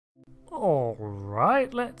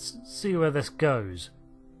Alright, let's see where this goes.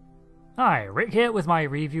 Hi, Rick here with my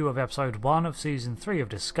review of episode 1 of season 3 of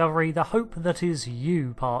Discovery, The Hope That Is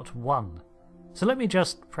You Part 1. So let me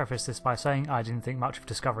just preface this by saying I didn't think much of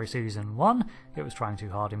Discovery season 1, it was trying too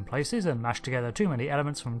hard in places and mashed together too many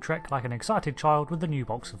elements from Trek like an excited child with a new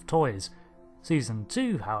box of toys. Season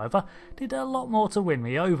 2, however, did a lot more to win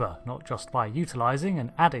me over, not just by utilising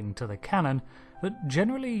and adding to the canon, but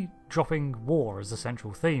generally dropping war as the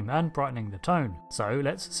central theme and brightening the tone. So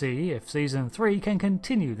let's see if Season 3 can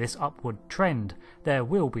continue this upward trend. There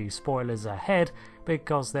will be spoilers ahead,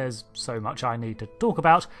 because there's so much I need to talk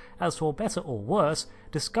about, as for better or worse,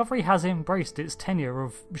 Discovery has embraced its tenure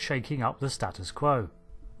of shaking up the status quo.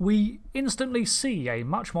 We instantly see a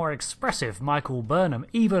much more expressive Michael Burnham,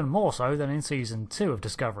 even more so than in Season 2 of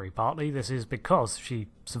Discovery. Partly this is because she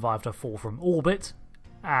survived a fall from orbit,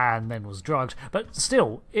 and then was drugged, but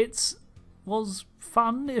still, it was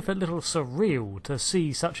fun, if a little surreal, to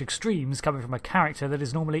see such extremes coming from a character that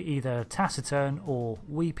is normally either taciturn or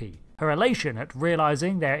weepy. Her elation at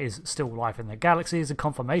realising there is still life in the galaxy is a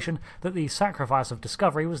confirmation that the sacrifice of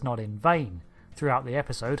Discovery was not in vain. Throughout the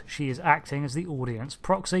episode, she is acting as the audience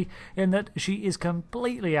proxy, in that she is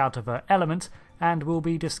completely out of her element, and will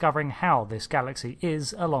be discovering how this galaxy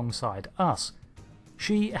is alongside us.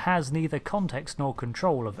 She has neither context nor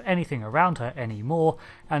control of anything around her anymore,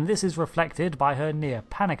 and this is reflected by her near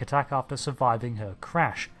panic attack after surviving her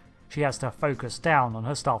crash. She has to focus down on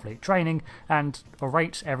her Starfleet training and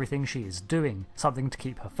orate everything she is doing, something to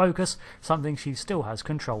keep her focus, something she still has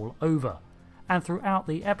control over. And throughout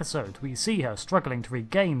the episode we see her struggling to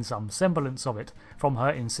regain some semblance of it, from her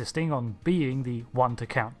insisting on being the one to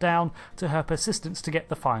count down, to her persistence to get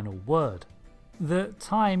the final word. The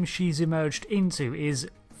time she's emerged into is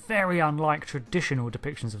very unlike traditional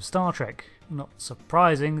depictions of Star Trek. Not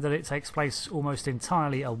surprising that it takes place almost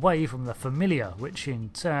entirely away from the familiar, which in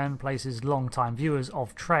turn places long-time viewers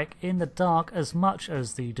of Trek in the dark as much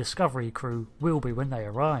as the Discovery crew will be when they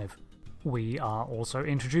arrive. We are also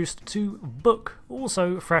introduced to Book,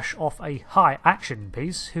 also fresh off a high-action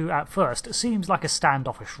piece, who at first seems like a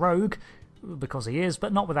standoffish rogue, because he is,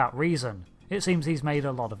 but not without reason. It seems he's made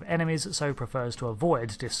a lot of enemies, so prefers to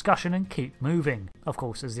avoid discussion and keep moving. Of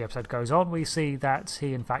course, as the episode goes on, we see that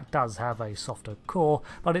he in fact does have a softer core,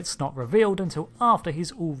 but it's not revealed until after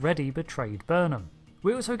he's already betrayed Burnham.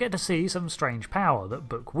 We also get to see some strange power that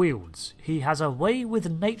Book wields. He has a way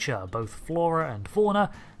with nature, both flora and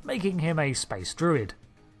fauna, making him a space druid.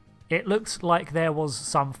 It looked like there was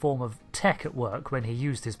some form of tech at work when he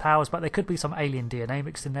used his powers, but there could be some alien DNA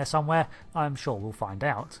mixed in there somewhere. I'm sure we'll find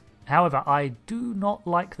out. However, I do not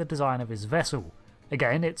like the design of his vessel.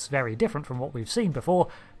 Again, it's very different from what we've seen before,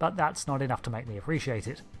 but that's not enough to make me appreciate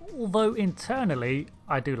it. Although internally,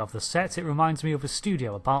 I do love the set, it reminds me of a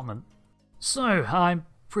studio apartment. So, I'm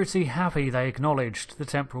pretty happy they acknowledged the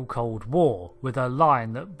temporal Cold War, with a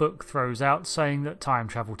line that Book throws out saying that time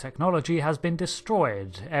travel technology has been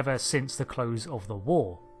destroyed ever since the close of the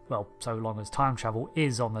war. Well, so long as time travel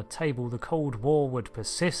is on the table, the Cold War would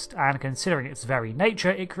persist, and considering its very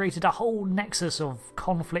nature, it created a whole nexus of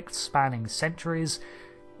conflict spanning centuries.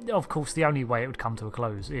 Of course, the only way it would come to a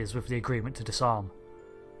close is with the agreement to disarm.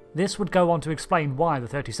 This would go on to explain why the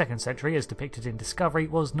 32nd century, as depicted in Discovery,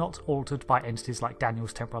 was not altered by entities like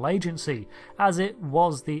Daniel's temporal agency, as it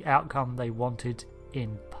was the outcome they wanted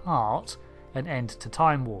in part, an end to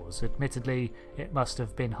time wars. Admittedly, it must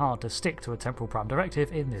have been hard to stick to a temporal prime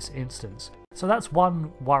directive in this instance. So that's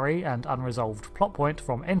one worry and unresolved plot point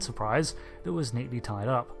from Enterprise that was neatly tied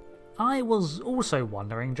up. I was also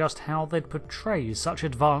wondering just how they'd portray such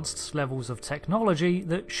advanced levels of technology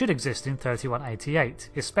that should exist in 3188,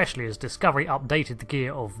 especially as Discovery updated the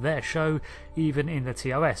gear of their show even in the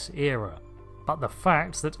TOS era. But the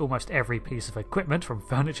fact that almost every piece of equipment, from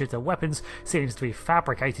furniture to weapons, seems to be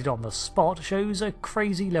fabricated on the spot shows a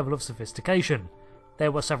crazy level of sophistication.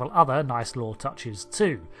 There were several other nice lore touches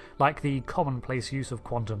too, like the commonplace use of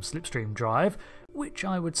quantum slipstream drive, which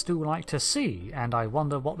I would still like to see, and I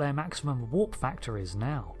wonder what their maximum warp factor is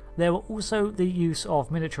now. There were also the use of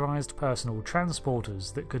miniaturised personal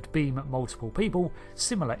transporters that could beam multiple people,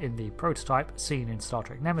 similar in the prototype seen in Star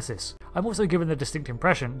Trek Nemesis. I'm also given the distinct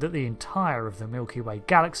impression that the entire of the Milky Way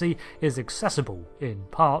galaxy is accessible, in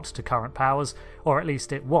part to current powers, or at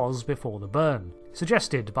least it was before the burn,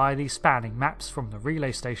 suggested by the spanning maps from the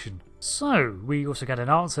relay station. So, we also get an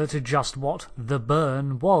answer to just what the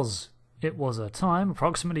burn was. It was a time,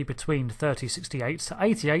 approximately between 3068 to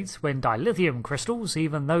 88, when dilithium crystals,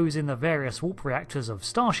 even those in the various warp reactors of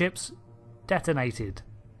starships, detonated.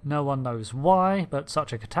 No one knows why, but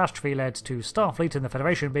such a catastrophe led to Starfleet and the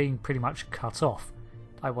Federation being pretty much cut off.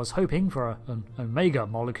 I was hoping for an Omega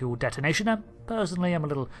molecule detonation, and personally I'm a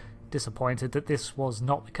little disappointed that this was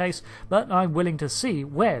not the case, but I'm willing to see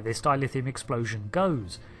where this dilithium explosion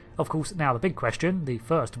goes. Of course, now the big question, the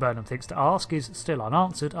first Burnham thinks to ask, is still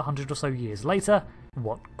unanswered 100 or so years later.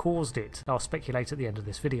 What caused it? I'll speculate at the end of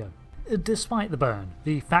this video. Despite the burn,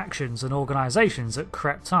 the factions and organisations that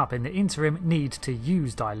crept up in the interim need to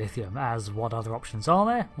use dilithium, as what other options are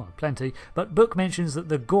there? Well, plenty, but Book mentions that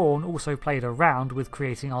the Gorn also played around with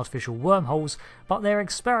creating artificial wormholes, but their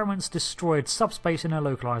experiments destroyed subspace in a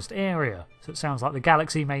localised area, so it sounds like the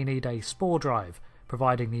galaxy may need a spore drive,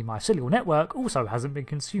 providing the mycelial network also hasn't been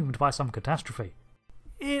consumed by some catastrophe.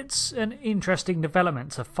 It's an interesting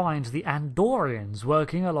development to find the Andorians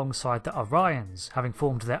working alongside the Orions, having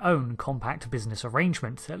formed their own compact business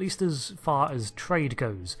arrangement, at least as far as trade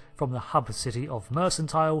goes, from the hub city of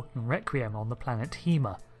Mercantile and Requiem on the planet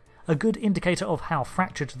Hema. A good indicator of how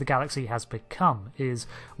fractured the galaxy has become is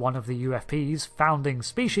one of the UFP's founding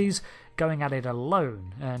species going at it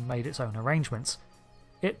alone and made its own arrangements.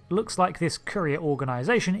 It looks like this courier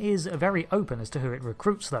organisation is very open as to who it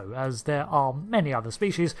recruits though, as there are many other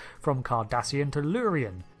species from Cardassian to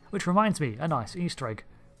Lurian, which reminds me, a nice Easter egg.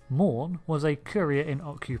 Morn was a courier in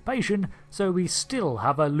occupation, so we still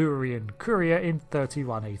have a Lurian courier in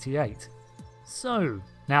 3188. So,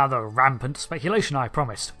 now the rampant speculation I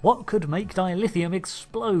promised. What could make dilithium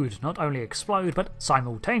explode? Not only explode, but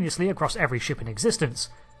simultaneously across every ship in existence.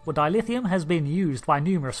 Well, dilithium has been used by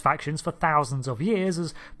numerous factions for thousands of years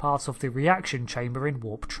as part of the reaction chamber in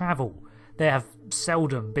warp travel. There have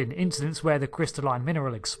seldom been incidents where the crystalline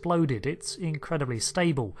mineral exploded. It's incredibly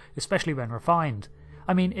stable, especially when refined.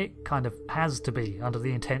 I mean, it kind of has to be under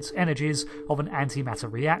the intense energies of an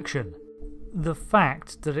antimatter reaction. The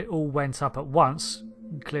fact that it all went up at once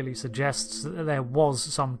clearly suggests that there was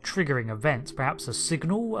some triggering event, perhaps a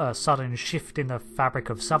signal, a sudden shift in the fabric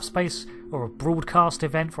of subspace, or a broadcast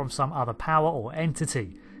event from some other power or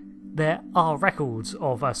entity. There are records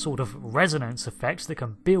of a sort of resonance effect that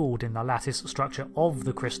can build in the lattice structure of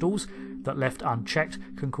the crystals, that left unchecked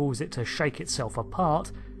can cause it to shake itself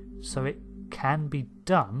apart, so it can be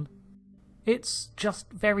done. It's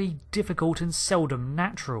just very difficult and seldom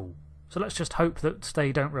natural. So let's just hope that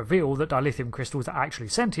they don't reveal that dilithium crystals are actually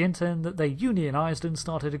sentient and that they unionised and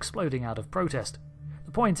started exploding out of protest.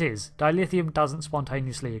 The point is, dilithium doesn't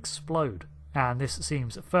spontaneously explode, and this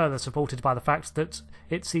seems further supported by the fact that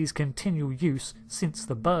it sees continual use since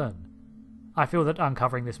the burn. I feel that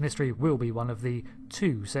uncovering this mystery will be one of the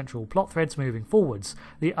two central plot threads moving forwards,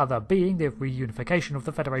 the other being the reunification of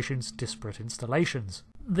the Federation's disparate installations.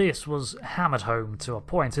 This was hammered home to a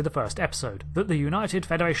point in the first episode, that the United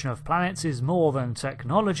Federation of Planets is more than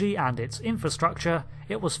technology and its infrastructure.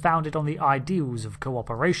 It was founded on the ideals of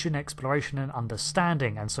cooperation, exploration and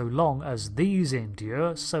understanding, and so long as these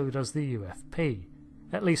endure, so does the UFP.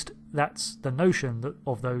 At least that's the notion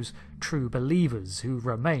of those true believers who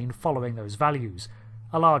remain following those values.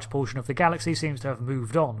 A large portion of the galaxy seems to have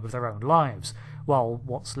moved on with their own lives, while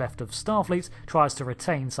what's left of Starfleet tries to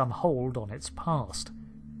retain some hold on its past.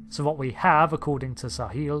 So what we have, according to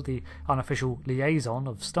Sahil, the unofficial liaison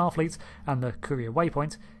of Starfleet and the Courier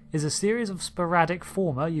Waypoint, is a series of sporadic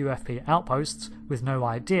former UFP outposts with no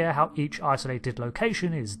idea how each isolated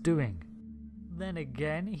location is doing. Then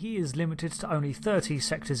again, he is limited to only 30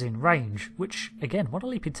 sectors in range, which, again, what a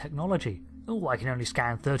leap in technology. Oh, I can only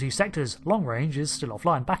scan 30 sectors. Long range is still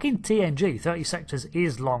offline. Back in TNG, 30 sectors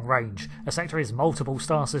is long range. A sector is multiple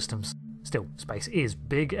star systems. Still, space is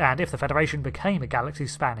big, and if the Federation became a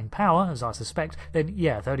galaxy-spanning power, as I suspect, then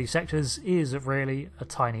yeah, 30 sectors is really a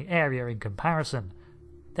tiny area in comparison.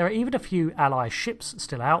 There are even a few ally ships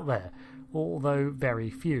still out there, although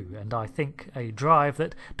very few, and I think a drive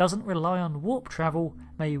that doesn't rely on warp travel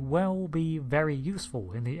may well be very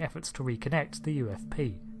useful in the efforts to reconnect the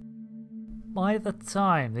UFP. By the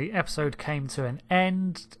time the episode came to an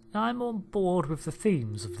end, I'm on board with the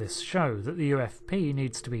themes of this show, that the UFP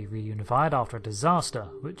needs to be reunified after a disaster,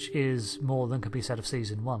 which is more than can be said of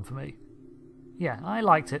Season 1 for me. Yeah, I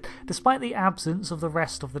liked it, despite the absence of the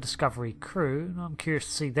rest of the Discovery crew. I'm curious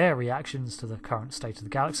to see their reactions to the current state of the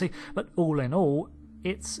galaxy, but all in all,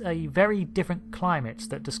 it's a very different climate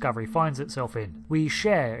that Discovery finds itself in. We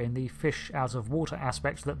share in the fish-out-of-water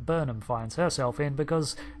aspect that Burnham finds herself in,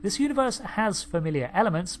 because this universe has familiar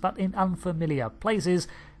elements, but in unfamiliar places,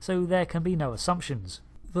 so there can be no assumptions.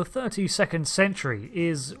 The 32nd century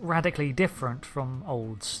is radically different from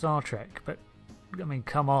old Star Trek, but I mean,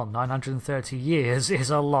 come on, 930 years is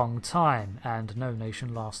a long time, and no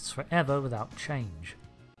nation lasts forever without change.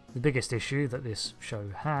 The biggest issue that this show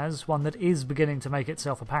has, one that is beginning to make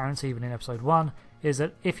itself apparent even in episode 1, is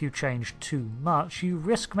that if you change too much, you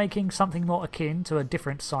risk making something more akin to a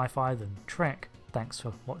different sci-fi than Trek. Thanks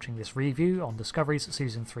for watching this review on Discovery's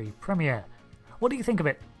Season 3 premiere. What do you think of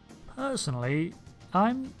it? Personally,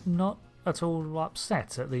 I'm not at all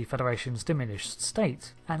upset at the Federation's diminished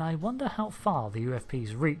state, and I wonder how far the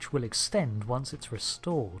UFP's reach will extend once it's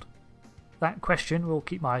restored. That question will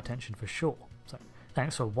keep my attention for sure. So,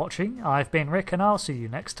 thanks for watching, I've been Rick and I'll see you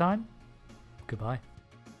next time. Goodbye.